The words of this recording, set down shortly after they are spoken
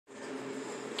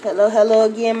Hello, hello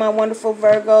again, my wonderful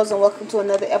Virgos, and welcome to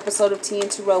another episode of Tea and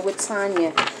Tarot with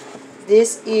Tanya.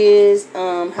 This is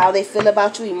how they feel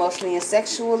about you emotionally and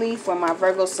sexually for my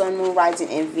Virgo, Sun, Moon, Rising,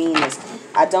 and Venus.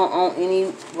 I don't own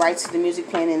any rights to the music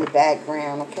playing in the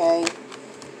background, okay?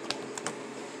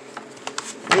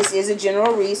 This is a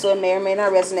general read, so it may or may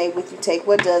not resonate with you. Take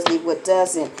what does, leave what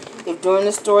doesn't. If during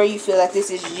the story you feel like this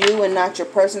is you and not your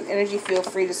person's energy, feel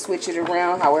free to switch it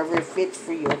around however it fits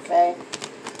for you, okay?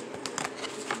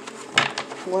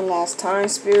 One last time,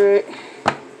 Spirit.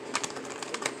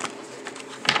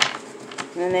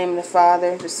 In the name of the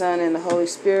Father, the Son, and the Holy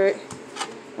Spirit.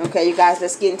 Okay, you guys,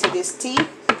 let's get into this tea.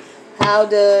 How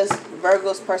does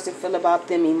Virgo's person feel about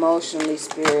them emotionally,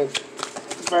 Spirit?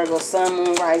 Virgo, Sun,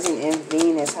 Moon, Rising, and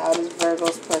Venus. How does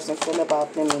Virgo's person feel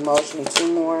about them emotionally?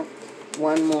 Two more,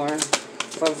 one more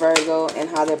for Virgo, and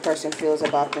how their person feels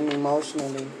about them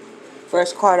emotionally.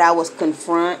 First card out was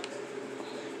Confront.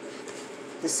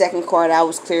 The second card out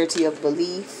was Clarity of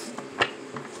Belief.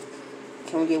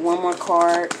 Can we get one more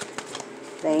card?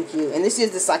 Thank you. And this is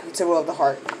the Psychic Tarot of the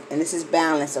Heart. And this is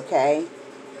Balance, okay?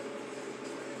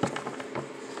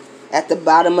 At the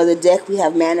bottom of the deck, we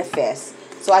have Manifest.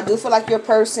 So I do feel like your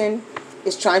person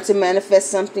is trying to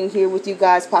manifest something here with you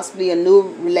guys. Possibly a new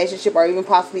relationship or even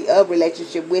possibly a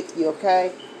relationship with you,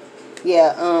 okay?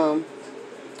 Yeah,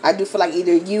 I do feel like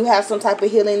either you have some type of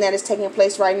healing that is taking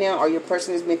place right now, or your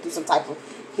person has been through some type of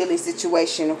healing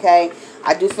situation, okay?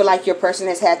 I do feel like your person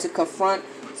has had to confront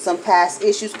some past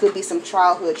issues. Could be some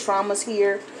childhood traumas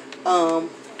here.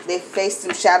 They've faced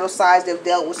some shadow sides. They've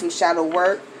dealt with some shadow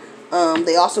work.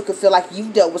 They also could feel like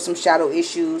you've dealt with some shadow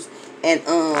issues and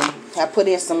have put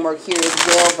in some work here as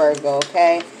well, Virgo,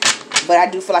 okay? But I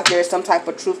do feel like there is some type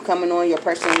of truth coming on. Your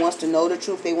person wants to know the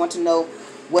truth. They want to know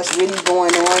what's really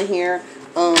going on here.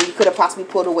 You could have possibly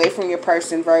pulled away from your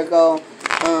person, Virgo.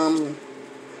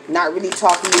 Not really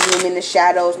talking to them in the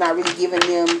shadows. Not really giving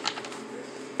them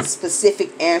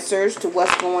specific answers to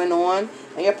what's going on.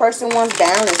 And your person wants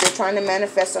balance. They're trying to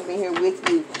manifest something here with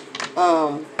you.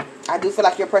 I do feel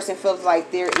like your person feels like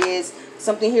there is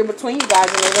something here between you guys,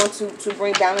 and they want to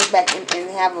bring balance back and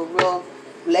have a real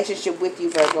relationship with you,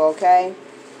 Virgo, okay?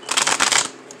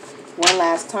 One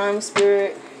last time,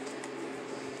 Spirit.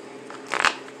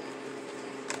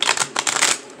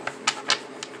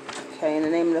 Okay, in the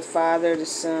name of the Father, the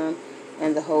Son,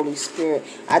 and the Holy Spirit.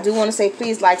 I do want to say,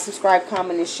 please like, subscribe,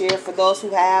 comment, and share. For those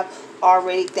who have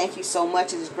already, thank you so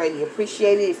much. It is greatly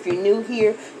appreciated. If you're new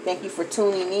here, thank you for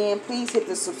tuning in. Please hit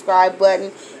the subscribe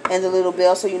button and the little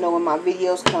bell so you know when my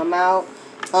videos come out.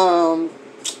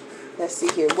 Let's see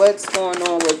here. What's going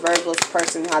on with Virgo's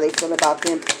person? How they feel about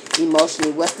them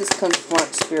emotionally? What's this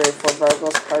Confront, Spirit, for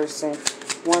Virgo's person?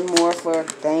 One more for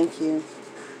thank you.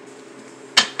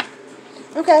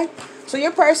 Okay. So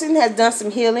your person has done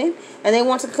some healing, and they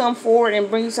want to come forward and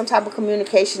bring you some type of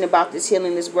communication about this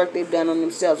healing, this work they've done on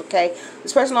themselves, okay?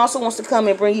 This person also wants to come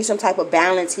and bring you some type of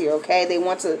balance here, okay? They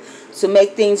want to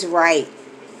make things right.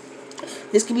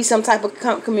 This could be some type of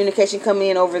communication coming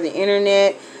in over the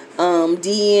internet,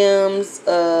 DMs,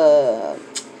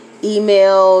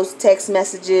 emails, text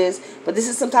messages. But this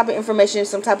is some type of information,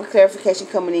 some type of clarification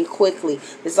coming in quickly.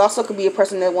 This also could be a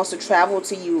person that wants to travel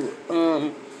to you,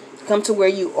 come to where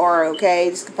you are, okay?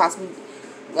 This could possibly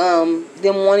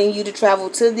them wanting you to travel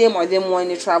to them, or them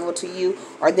wanting to travel to you,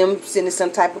 or them sending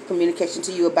some type of communication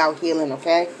to you about healing,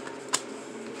 okay?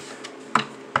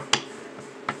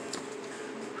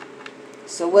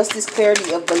 So what's this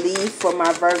clarity of belief for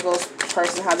my Virgo's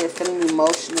person, how they're feeling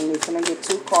emotionally? Can I get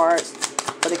two cards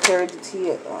for the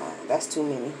clarity? Oh, that's too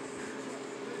many.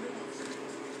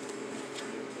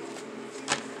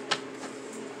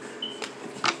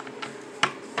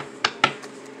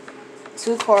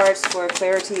 Two cards for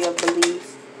clarity of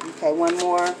belief. Okay, one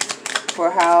more for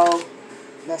how...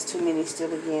 That's too many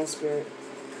still again, Spirit.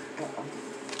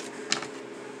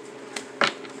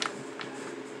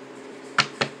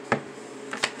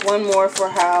 One more for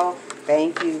how...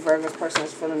 Thank you, Virgo's person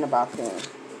is feeling about them.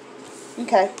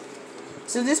 Okay.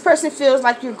 So this person feels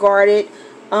like you're guarded.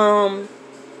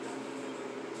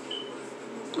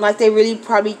 Like they really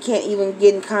probably can't even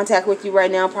get in contact with you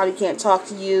right now. Probably can't talk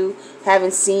to you.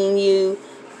 Haven't seen you.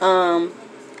 Guarded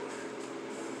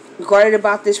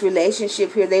about this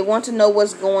relationship here. They want to know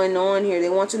what's going on here. They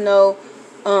want to know,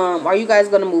 are you guys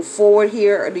going to move forward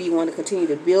here, or do you want to continue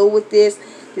to build with this?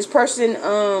 This person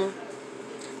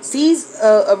sees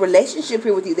a relationship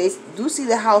here with you. They do see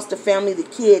the house, the family, the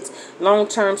kids,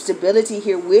 long-term stability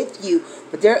here with you,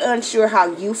 but they're unsure how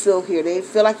you feel here. They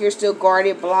feel like you're still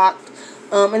guarded, blocked,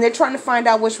 And they're trying to find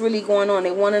out what's really going on.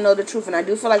 They want to know the truth. And I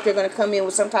do feel like they're going to come in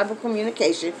with some type of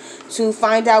communication to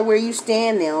find out where you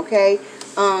stand now, okay?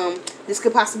 This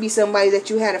could possibly be somebody that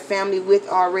you had a family with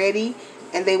already,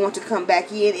 and they want to come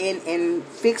back in and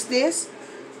fix this.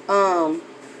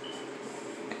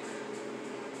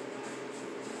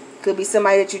 Could be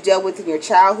somebody that you dealt with in your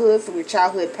childhood, from your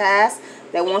childhood past,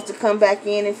 that wants to come back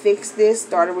in and fix this,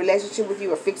 start a relationship with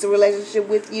you, or fix a relationship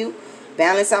with you,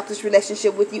 balance out this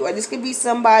relationship with you. Or this could be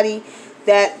somebody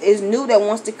that is new that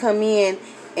wants to come in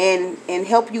and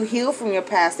help you heal from your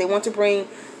past. They want to bring,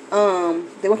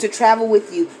 they want to travel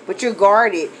with you, but you're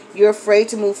guarded. You're afraid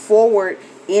to move forward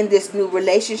in this new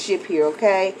relationship here,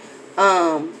 okay?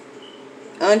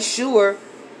 Unsure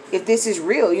if this is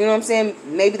real. You know what I'm saying?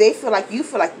 Maybe they feel like you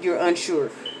feel like you're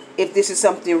unsure if this is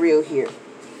something real here.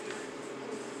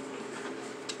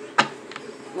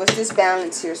 What's this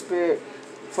balance here, Spirit,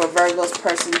 for Virgo's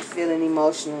person feeling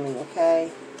emotionally,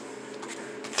 okay?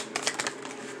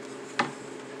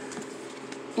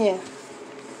 Yeah.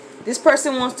 This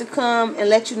person wants to come and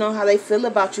let you know how they feel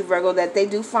about you, Virgo, that they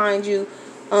do find you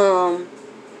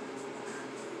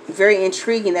very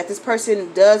intriguing, that this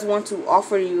person does want to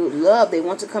offer you love. They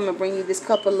want to come and bring you this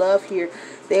cup of love here.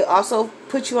 They also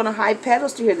put you on a high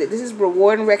pedestal here. That this is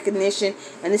reward and recognition,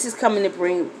 and this is coming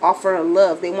to offer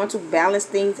love. They want to balance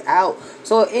things out.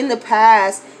 So in the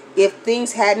past, if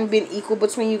things hadn't been equal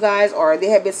between you guys, or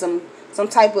there had been some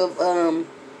type of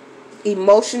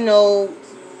emotional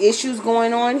issues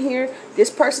going on here, this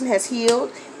person has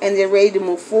healed and they're ready to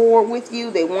move forward with you.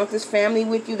 They want this family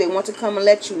with you. They want to come and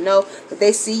let you know that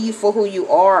they see you for who you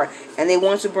are, and they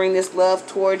want to bring this love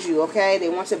towards you, okay? They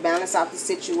want to balance out the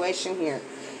situation here.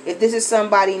 If this is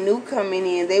somebody new coming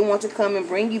in, they want to come and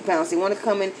bring you balance. They want to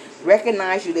come and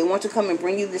recognize you. They want to come and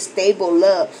bring you this stable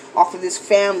love off of this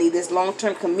family, this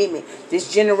long-term commitment, this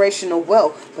generational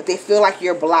wealth. But they feel like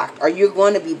you're blocked, or you're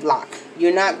going to be blocked.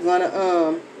 You're not going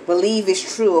to believe it's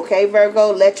true, okay,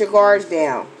 Virgo? Let your guards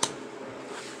down.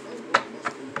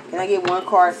 Can I get one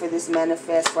card for this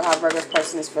manifest for how Virgo's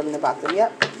person is feeling about them?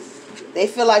 Yep. They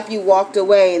feel like you walked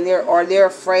away, and they're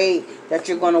afraid that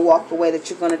you're going to walk away, that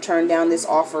you're going to turn down this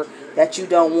offer, that you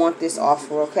don't want this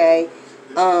offer, okay?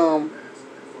 But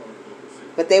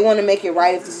they want to make it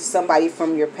right if this is somebody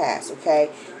from your past, okay?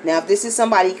 Now, if this is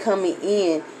somebody coming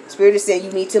in, Spirit is saying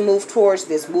you need to move towards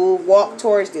this. Walk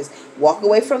towards this. Walk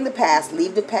away from the past.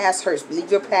 Leave the past hurts.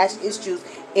 Leave your past issues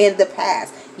in the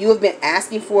past. You have been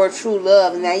asking for a true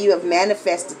love, and now you have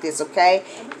manifested this, okay?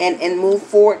 And move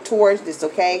forward towards this,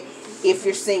 okay? If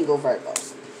you're single,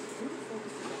 Virgos.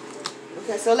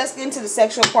 Okay, so let's get into the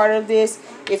sexual part of this.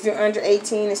 If you're under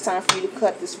 18, it's time for you to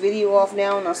cut this video off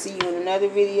now, and I'll see you in another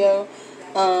video.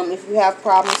 If you have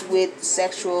problems with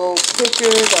sexual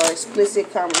pictures or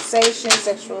explicit conversations,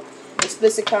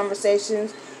 explicit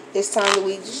conversations, it's time that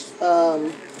we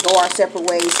go our separate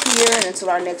ways here and until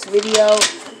our next video.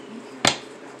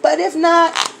 But if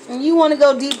not, and you want to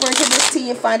go deeper into this tea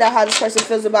and find out how this person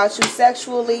feels about you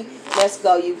sexually, let's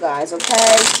go, you guys,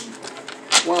 okay?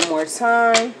 One more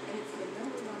time.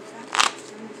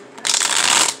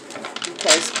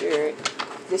 Okay, Spirit.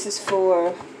 This is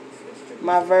for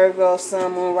my Virgo,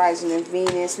 Sun, Moon, Rising, and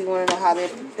Venus. We want to know how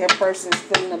their person is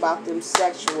feeling about them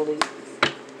sexually.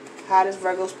 How does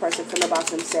Virgo's person feel about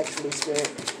them sexually, Spirit?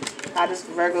 How does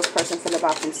Virgo's person feel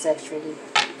about them sexually?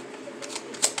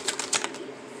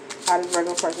 How does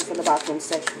Virgo's person feel about them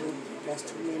sexually?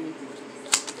 That's too many.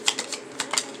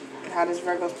 How does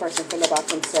Virgo's person feel about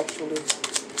them sexually?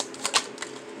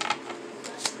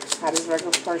 How does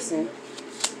Virgo's person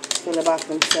feel about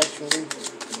them sexually?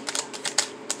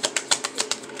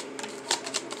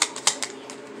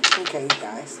 Okay, you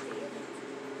guys.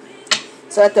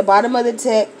 So at the bottom of the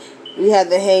deck, we have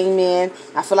the Hangman.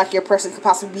 I feel like your person could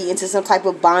possibly be into some type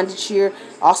of bondage here.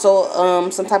 Also,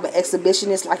 some type of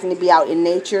exhibitionist, liking to be out in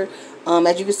nature.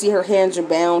 As you can see, her hands are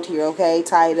bound here, okay?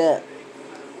 Tied up.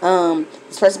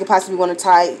 This person could possibly want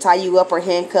to tie you up or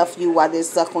handcuff you while they're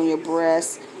stuck on your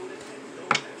breast.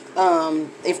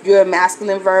 If you're a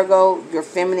masculine Virgo, your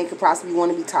feminine could possibly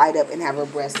want to be tied up and have her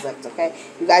breast sucked, okay?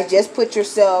 You guys just put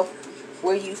yourself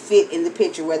where you fit in the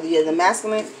picture, whether you're the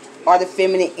masculine or the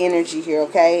feminine energy here,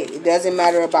 okay? It doesn't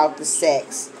matter about the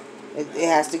sex. It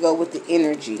has to go with the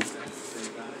energy.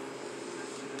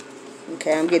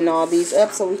 Okay, I'm getting all these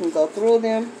up so we can go through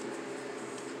them.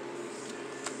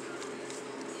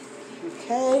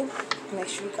 Okay, make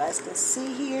sure you guys can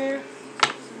see here.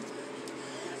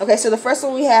 Okay, so the first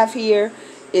one we have here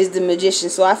is the Magician.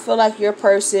 So I feel like your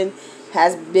person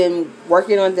has been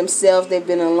working on themselves. They've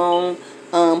been alone.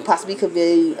 Possibly could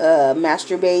be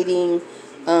masturbating,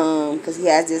 because he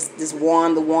has this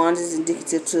wand. The wand is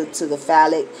indicative to the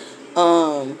phallic.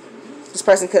 This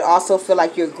person could also feel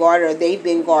like you're guarded, or they've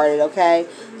been guarded, okay?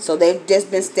 So they've just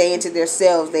been staying to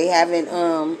themselves. They haven't,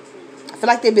 I feel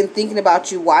like they've been thinking about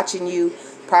you, watching you,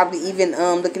 probably even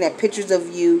looking at pictures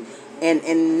of you and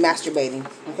masturbating,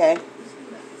 okay?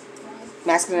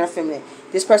 Masculine or feminine.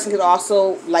 This person could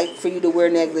also like for you to wear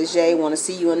negligee, want to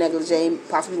see you in negligee,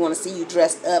 possibly want to see you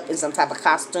dressed up in some type of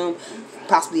costume,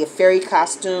 possibly a fairy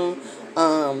costume.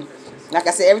 Like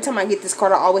I said, every time I get this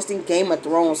card, I always think Game of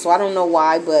Thrones, so I don't know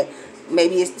why, but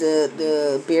maybe it's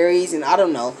the berries, and I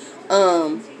don't know.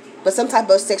 But some type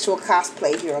of sexual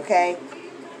cosplay here, okay?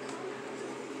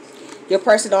 Your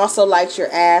person also likes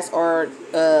your ass, or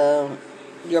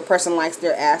your person likes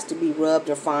their ass to be rubbed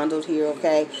or fondled here,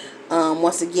 okay?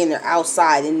 Once again, they're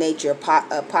outside in nature,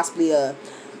 possibly a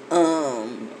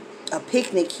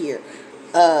picnic here.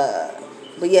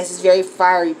 But yes, it's very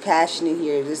fiery, passionate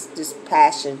here. This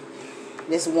passion,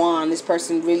 this wand. This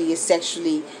person really is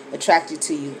sexually attracted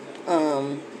to you.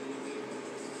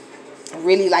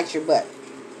 Really likes your butt,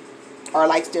 or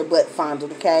likes their butt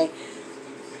fondled, okay?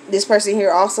 This person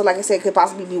here also, like I said, could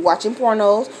possibly be watching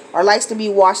pornos, or likes to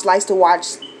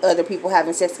watch other people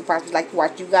having sex, could possibly like to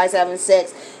watch you guys having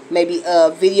sex, maybe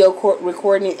video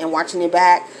recording it and watching it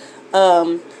back.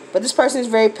 But this person is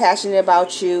very passionate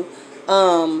about you.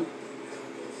 I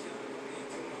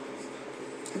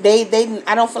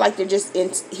don't feel like they're just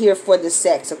here for the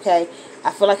sex, okay? I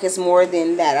feel like it's more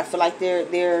than that. I feel like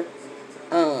they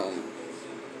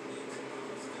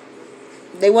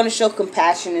want to show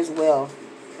compassion as well.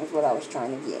 That's what I was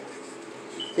trying to get.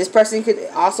 This person could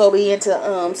also be into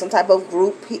some type of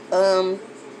group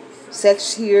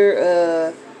sex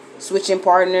here, switching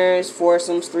partners,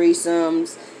 foursomes,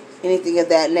 threesomes, anything of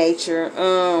that nature.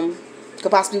 Could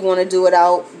possibly want to do it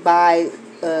out by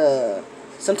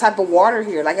some type of water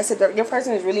here. Like I said, your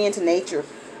person is really into nature.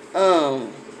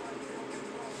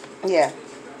 Yeah.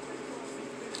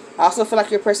 I also feel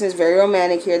like your person is very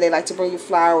romantic here. They like to bring you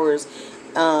flowers,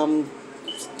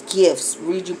 gifts,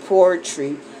 read you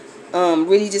poetry,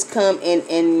 really just come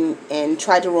and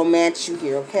try to romance you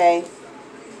here, okay?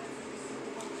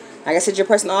 Like I said, your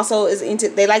person also is into,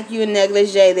 they like you in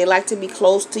negligee. They like to be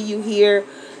close to you here.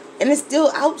 And it's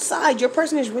still outside. Your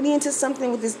person is really into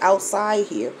something with this outside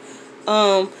here.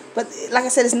 But like I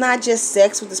said, it's not just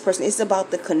sex with this person. It's about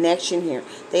the connection here.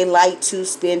 They like to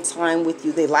spend time with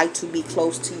you. They like to be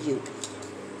close to you.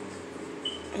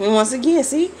 And once again,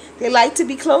 see? They like to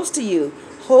be close to you.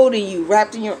 Holding you,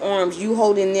 wrapped in your arms. You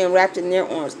holding them, wrapped in their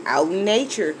arms. Out in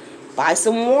nature. Buy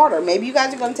some water. Maybe you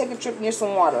guys are going to take a trip near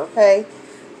some water, okay?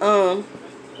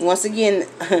 Once again,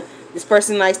 this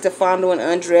person likes to fondle and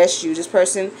undress you. This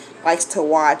person likes to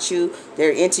watch you.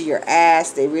 They're into your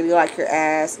ass. They really like your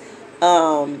ass.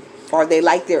 Or they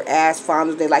like their ass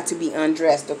fondled. They like to be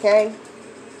undressed, okay?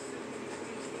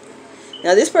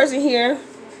 Now, this person here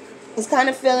is kind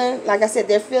of feeling, like I said,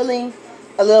 they're feeling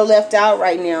a little left out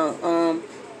right now.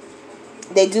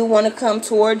 They do want to come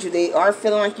towards you. They are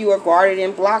feeling like you are guarded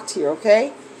and blocked here,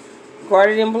 okay?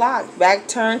 Guarded and blocked. Back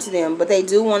turned to them. But they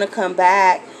do want to come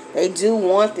back. They do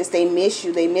want this. They miss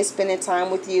you. They miss spending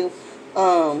time with you.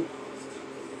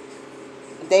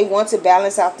 They want to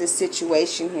balance out this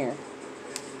situation here.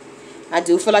 I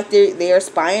do feel like they are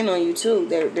spying on you too.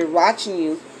 They're watching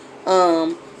you.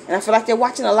 And I feel like they're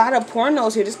watching a lot of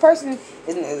pornos here. This person,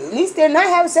 at least they're not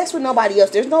having sex with nobody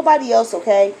else. There's nobody else,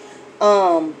 okay?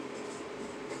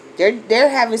 They're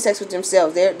having sex with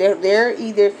themselves. They're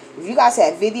either, if you guys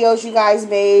have videos you guys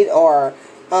made, or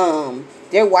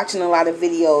they're watching a lot of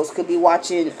videos. Could be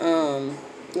watching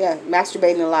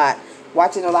masturbating a lot,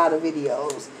 watching a lot of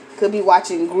videos. Could be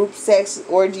watching group sex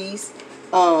orgies.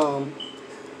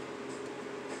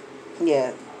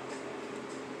 Yeah.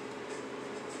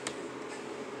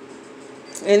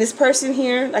 And this person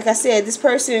here, like I said, this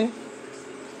person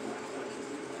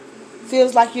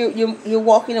feels like you're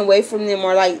walking away from them,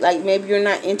 or like maybe you're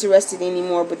not interested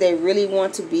anymore, but they really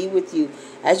want to be with you.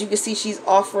 As you can see, she's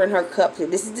offering her cup here.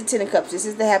 This is the Ten of Cups. This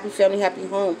is the happy family, happy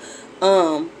home.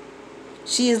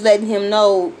 She is letting him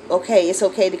know, okay, it's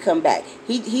okay to come back.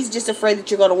 He's just afraid that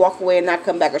you're going to walk away and not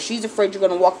come back, or she's afraid you're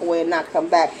going to walk away and not come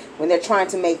back, when they're trying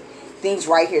to make things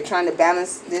right here, trying to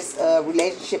balance this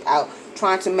relationship out,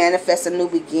 trying to manifest a new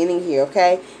beginning here,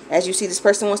 okay? As you see, this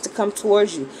person wants to come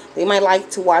towards you. They might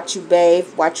like to watch you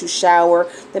bathe, watch you shower.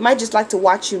 They might just like to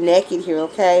watch you naked here,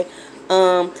 okay?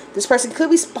 This person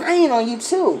could be spying on you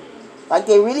too. Like,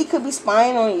 they really could be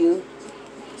spying on you,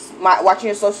 watching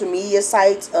your social media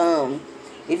sites.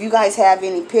 If you guys have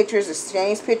any pictures,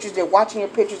 exchange pictures, they're watching your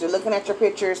pictures, they're looking at your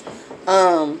pictures.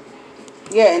 Yeah,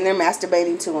 and they're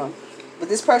masturbating to them. But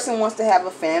this person wants to have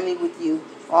a family with you.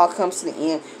 All comes to the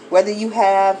end. Whether you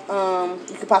have,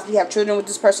 you could possibly have children with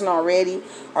this person already,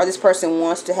 or this person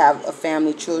wants to have a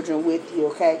family, children with you,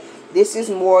 okay? This is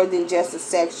more than just a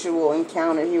sexual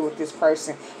encounter here with this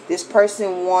person. This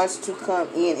person wants to come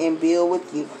in and build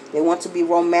with you. They want to be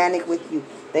romantic with you.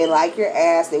 They like your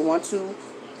ass. They want to,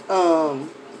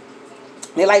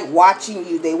 they like watching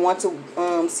you. They want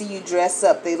to see you dress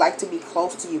up. They like to be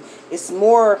close to you. It's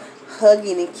more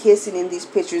hugging and kissing in these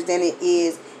pictures than it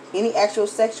is any actual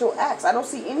sexual acts. I don't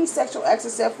see any sexual acts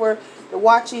except for the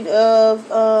watching of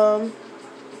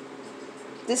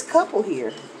this couple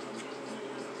here.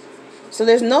 So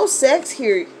there's no sex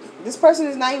here. This person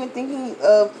is not even thinking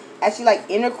of actually like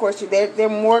intercourse. They're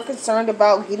more concerned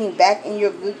about getting back in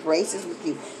your good graces with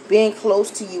you, being close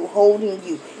to you, holding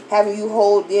you, having you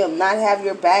hold them, not have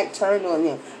your back turned on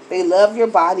them. They love your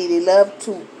body. They love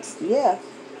to, yeah.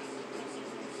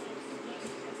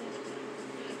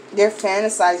 They're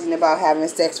fantasizing about having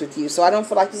sex with you. So I don't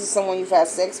feel like this is someone you've had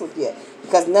sex with yet,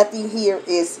 because nothing here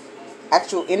is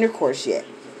actual intercourse yet.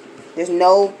 There's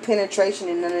no penetration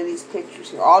in none of these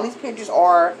pictures here. All these pictures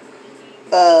are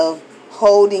of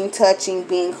holding, touching,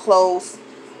 being close.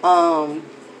 Yeah,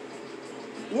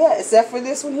 except for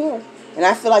this one here. And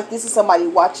I feel like this is somebody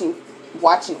watching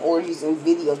orgies and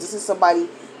videos. This is somebody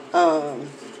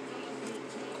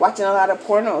watching a lot of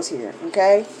pornos here,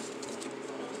 okay?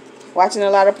 Watching a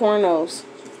lot of pornos.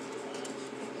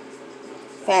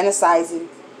 Fantasizing.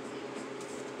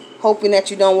 Hoping that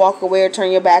you don't walk away or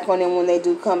turn your back on them when they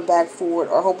do come back forward.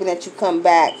 Or hoping that you come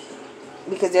back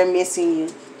because they're missing you.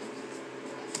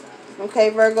 Okay,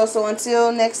 Virgo. So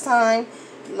until next time,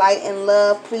 light and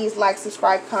love. Please like,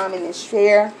 subscribe, comment, and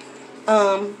share.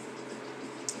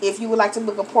 If you would like to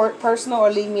book a personal or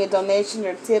leave me a donation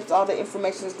or tips, all the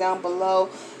information is down below.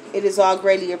 It is all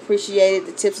greatly appreciated.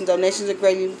 The tips and donations are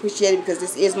greatly appreciated because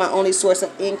this is my only source of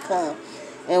income.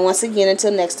 And once again,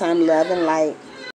 until next time, love and light.